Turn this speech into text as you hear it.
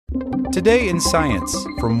Today in Science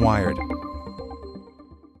from Wired.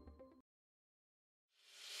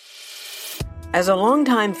 As a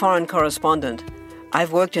longtime foreign correspondent,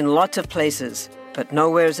 I've worked in lots of places, but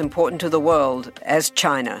nowhere as important to the world as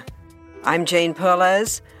China. I'm Jane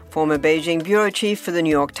Perlez, former Beijing bureau chief for the New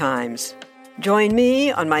York Times. Join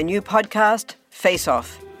me on my new podcast, Face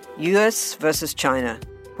Off, U.S. versus China,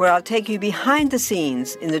 where I'll take you behind the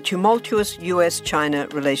scenes in the tumultuous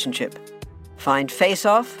U.S.-China relationship. Find Face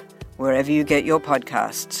Off wherever you get your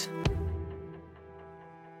podcasts.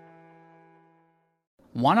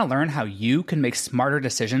 Want to learn how you can make smarter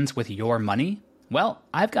decisions with your money? Well,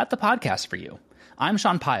 I've got the podcast for you. I'm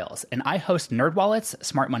Sean Piles, and I host NerdWallet's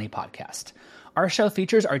Smart Money Podcast. Our show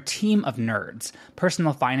features our team of nerds,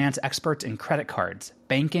 personal finance experts in credit cards,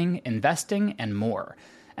 banking, investing, and more.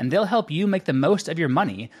 And they'll help you make the most of your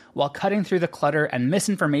money while cutting through the clutter and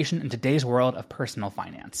misinformation in today's world of personal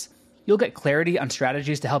finance. You'll get clarity on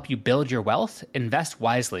strategies to help you build your wealth, invest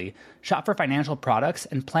wisely, shop for financial products,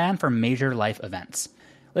 and plan for major life events.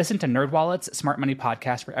 Listen to NerdWallet's Smart Money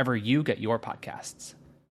Podcast wherever you get your podcasts.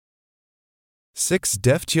 6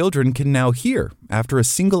 deaf children can now hear after a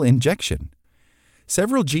single injection.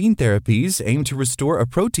 Several gene therapies aim to restore a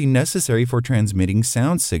protein necessary for transmitting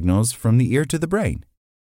sound signals from the ear to the brain.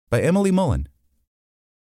 By Emily Mullen.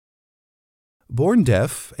 Born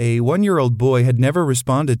deaf, a 1-year-old boy had never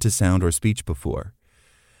responded to sound or speech before.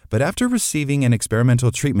 But after receiving an experimental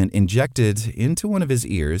treatment injected into one of his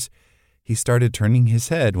ears, he started turning his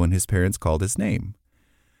head when his parents called his name.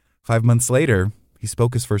 5 months later, he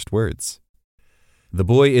spoke his first words. The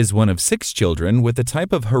boy is one of 6 children with a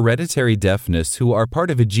type of hereditary deafness who are part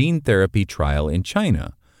of a gene therapy trial in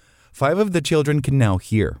China. 5 of the children can now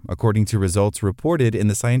hear, according to results reported in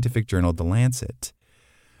the scientific journal The Lancet.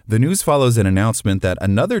 The news follows an announcement that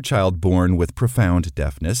another child born with profound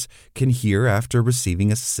deafness can hear after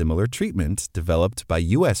receiving a similar treatment developed by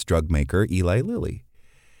U.S. drug maker Eli Lilly.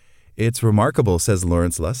 It's remarkable, says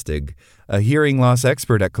Lawrence Lustig, a hearing loss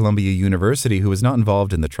expert at Columbia University who was not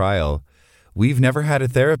involved in the trial. We've never had a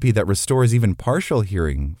therapy that restores even partial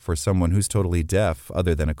hearing for someone who's totally deaf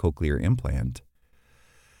other than a cochlear implant.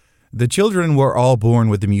 The children were all born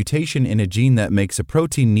with a mutation in a gene that makes a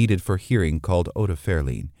protein needed for hearing called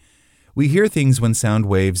otoferlin. We hear things when sound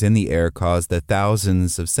waves in the air cause the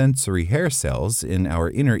thousands of sensory hair cells in our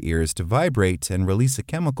inner ears to vibrate and release a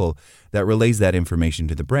chemical that relays that information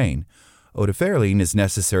to the brain. Otoferlin is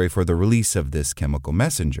necessary for the release of this chemical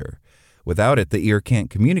messenger. Without it, the ear can't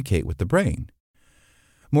communicate with the brain.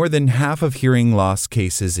 More than half of hearing loss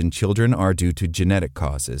cases in children are due to genetic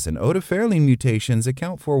causes, and otoferlin mutations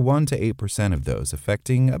account for 1 to 8% of those,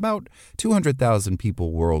 affecting about 200,000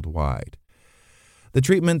 people worldwide. The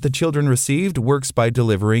treatment the children received works by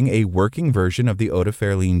delivering a working version of the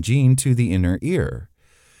otoferlin gene to the inner ear.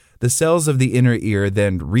 The cells of the inner ear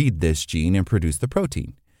then read this gene and produce the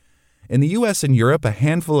protein. In the U.S. and Europe, a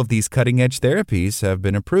handful of these cutting-edge therapies have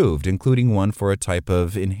been approved, including one for a type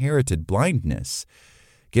of inherited blindness.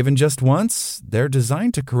 Given just once, they're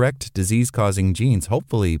designed to correct disease-causing genes,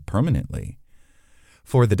 hopefully permanently.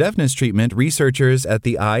 For the deafness treatment, researchers at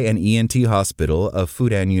the Eye and ENT Hospital of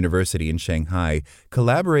Fudan University in Shanghai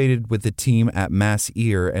collaborated with the team at Mass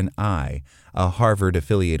Ear and Eye, a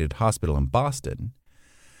Harvard-affiliated hospital in Boston.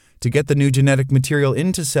 To get the new genetic material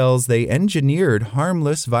into cells, they engineered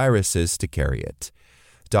harmless viruses to carry it.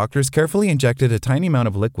 Doctors carefully injected a tiny amount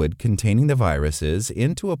of liquid containing the viruses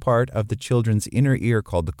into a part of the children's inner ear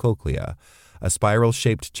called the cochlea, a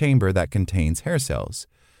spiral-shaped chamber that contains hair cells.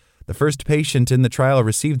 The first patient in the trial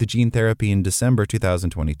received the gene therapy in December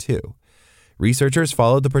 2022. Researchers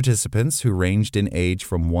followed the participants, who ranged in age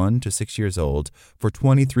from 1 to 6 years old, for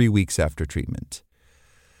 23 weeks after treatment.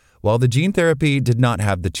 While the gene therapy did not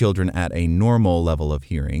have the children at a normal level of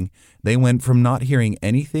hearing, they went from not hearing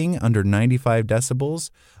anything under 95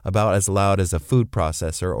 decibels, about as loud as a food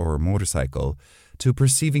processor or a motorcycle, to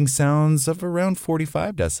perceiving sounds of around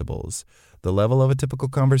 45 decibels, the level of a typical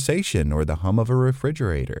conversation or the hum of a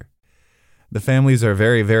refrigerator. The families are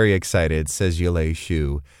very, very excited, says Yulei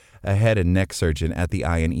Xu, a head and neck surgeon at the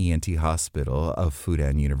Eye and ENT Hospital of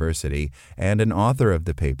Fudan University and an author of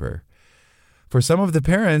the paper. For some of the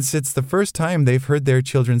parents, it's the first time they've heard their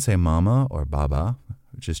children say mama or baba,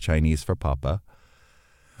 which is Chinese for papa.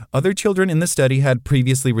 Other children in the study had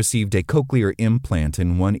previously received a cochlear implant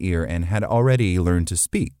in one ear and had already learned to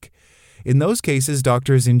speak. In those cases,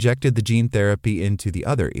 doctors injected the gene therapy into the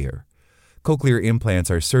other ear. Cochlear implants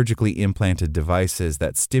are surgically implanted devices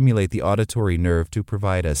that stimulate the auditory nerve to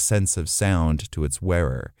provide a sense of sound to its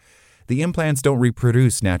wearer. The implants don't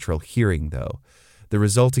reproduce natural hearing, though. The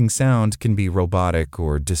resulting sound can be robotic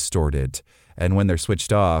or distorted, and when they're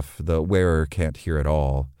switched off, the wearer can't hear at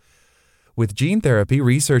all. With gene therapy,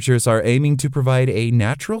 researchers are aiming to provide a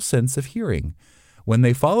natural sense of hearing. When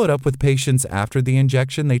they followed up with patients after the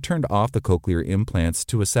injection, they turned off the cochlear implants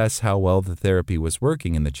to assess how well the therapy was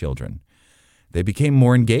working in the children. They became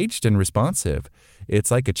more engaged and responsive.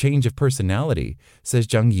 It's like a change of personality, says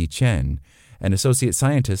Zhang Yichen, an associate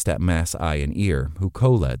scientist at Mass Eye and Ear, who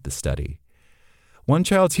co-led the study. One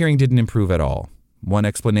child's hearing didn't improve at all. One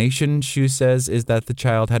explanation, Xu says, is that the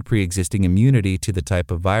child had pre-existing immunity to the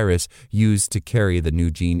type of virus used to carry the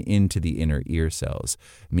new gene into the inner ear cells,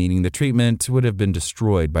 meaning the treatment would have been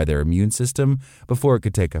destroyed by their immune system before it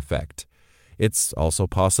could take effect. It's also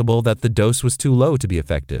possible that the dose was too low to be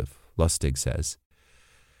effective, Lustig says.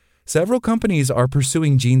 Several companies are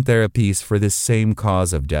pursuing gene therapies for this same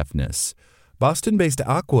cause of deafness. Boston-based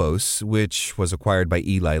Aquos, which was acquired by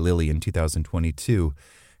Eli Lilly in 2022,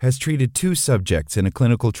 has treated 2 subjects in a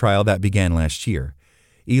clinical trial that began last year.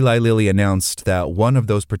 Eli Lilly announced that one of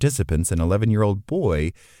those participants, an 11-year-old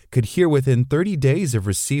boy, could hear within 30 days of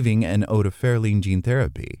receiving an otoferlin gene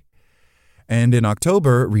therapy. And in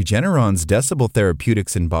October, Regeneron's Decibel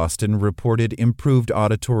Therapeutics in Boston reported improved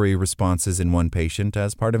auditory responses in one patient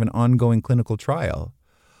as part of an ongoing clinical trial.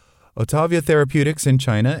 Otavia Therapeutics in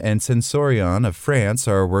China and Sensorion of France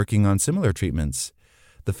are working on similar treatments.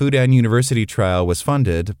 The Fudan University trial was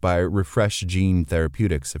funded by Refresh Gene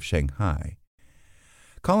Therapeutics of Shanghai.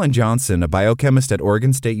 Colin Johnson, a biochemist at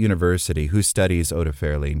Oregon State University who studies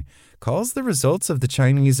otoferlin, calls the results of the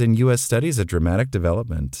Chinese and U.S. studies a dramatic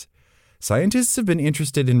development. Scientists have been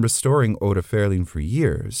interested in restoring otoferlin for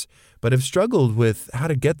years, but have struggled with how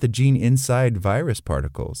to get the gene inside virus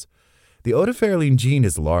particles. The otoferlin gene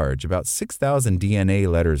is large, about 6,000 DNA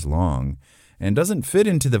letters long, and doesn't fit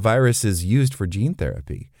into the viruses used for gene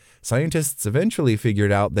therapy. Scientists eventually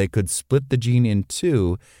figured out they could split the gene in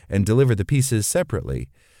 2 and deliver the pieces separately.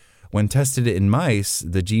 When tested in mice,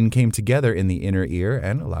 the gene came together in the inner ear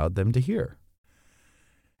and allowed them to hear.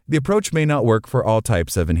 The approach may not work for all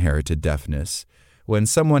types of inherited deafness. When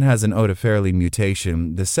someone has an otoferlin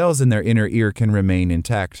mutation, the cells in their inner ear can remain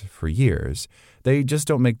intact for years. They just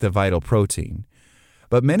don't make the vital protein.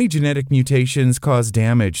 But many genetic mutations cause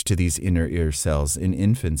damage to these inner ear cells in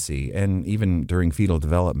infancy and even during fetal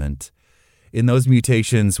development. In those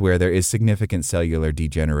mutations where there is significant cellular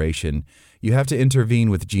degeneration, you have to intervene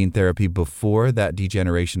with gene therapy before that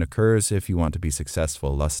degeneration occurs if you want to be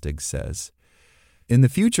successful, Lustig says. In the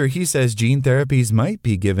future, he says gene therapies might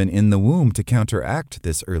be given in the womb to counteract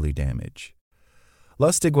this early damage.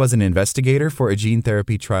 Lustig was an investigator for a gene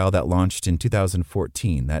therapy trial that launched in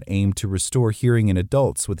 2014 that aimed to restore hearing in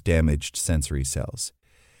adults with damaged sensory cells.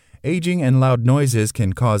 Aging and loud noises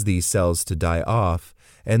can cause these cells to die off,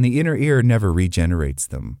 and the inner ear never regenerates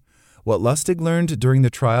them. What Lustig learned during the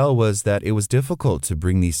trial was that it was difficult to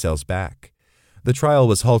bring these cells back. The trial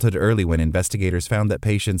was halted early when investigators found that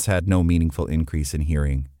patients had no meaningful increase in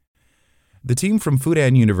hearing. The team from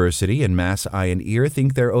Fudan University and Mass Eye and Ear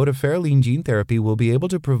think their otoferlin gene therapy will be able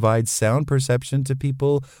to provide sound perception to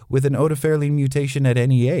people with an otoferlin mutation at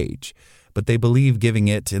any age, but they believe giving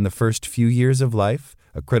it in the first few years of life,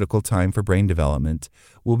 a critical time for brain development,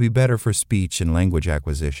 will be better for speech and language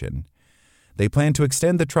acquisition. They plan to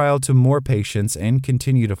extend the trial to more patients and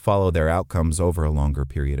continue to follow their outcomes over a longer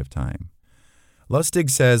period of time. Lustig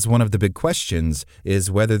says one of the big questions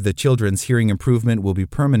is whether the children's hearing improvement will be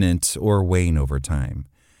permanent or wane over time.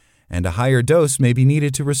 And a higher dose may be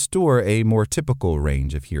needed to restore a more typical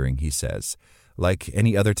range of hearing, he says. Like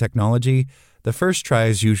any other technology, the first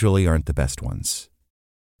tries usually aren't the best ones.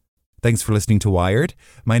 Thanks for listening to Wired.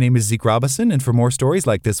 My name is Zeke Robison, and for more stories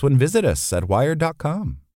like this one, visit us at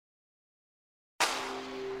wired.com.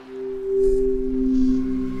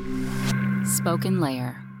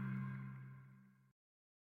 SpokenLayer.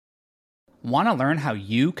 Want to learn how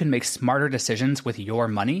you can make smarter decisions with your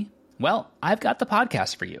money? Well, I've got the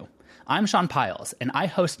podcast for you. I'm Sean Piles, and I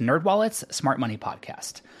host NerdWallet's Smart Money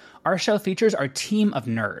Podcast. Our show features our team of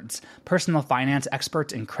nerds, personal finance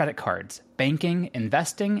experts in credit cards, banking,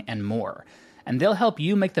 investing, and more. And they'll help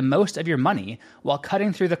you make the most of your money while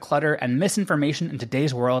cutting through the clutter and misinformation in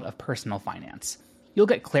today's world of personal finance. You'll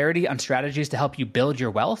get clarity on strategies to help you build your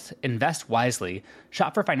wealth, invest wisely,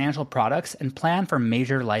 shop for financial products, and plan for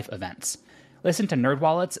major life events. Listen to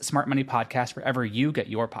NerdWallet's Smart Money Podcast wherever you get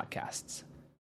your podcasts.